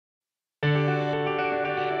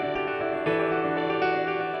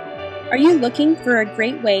Are you looking for a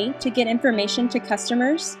great way to get information to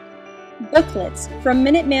customers? Booklets from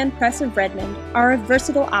Minuteman Press of Redmond are a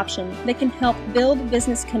versatile option that can help build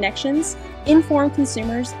business connections, inform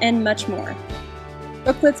consumers, and much more.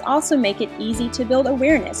 Booklets also make it easy to build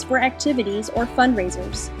awareness for activities or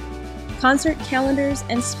fundraisers. Concert calendars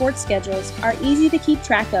and sports schedules are easy to keep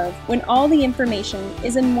track of when all the information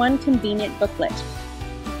is in one convenient booklet.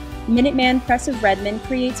 Minuteman Press of Redmond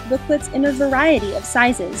creates booklets in a variety of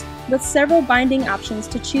sizes with several binding options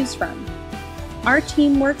to choose from. Our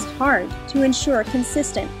team works hard to ensure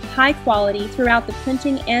consistent, high quality throughout the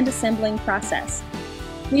printing and assembling process.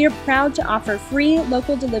 We are proud to offer free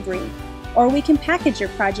local delivery, or we can package your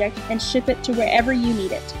project and ship it to wherever you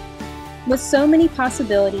need it. With so many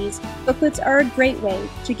possibilities, booklets are a great way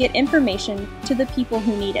to get information to the people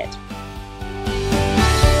who need it.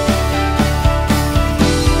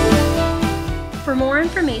 For more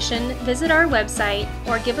information, visit our website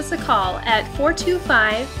or give us a call at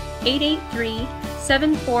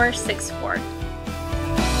 425-883-7464.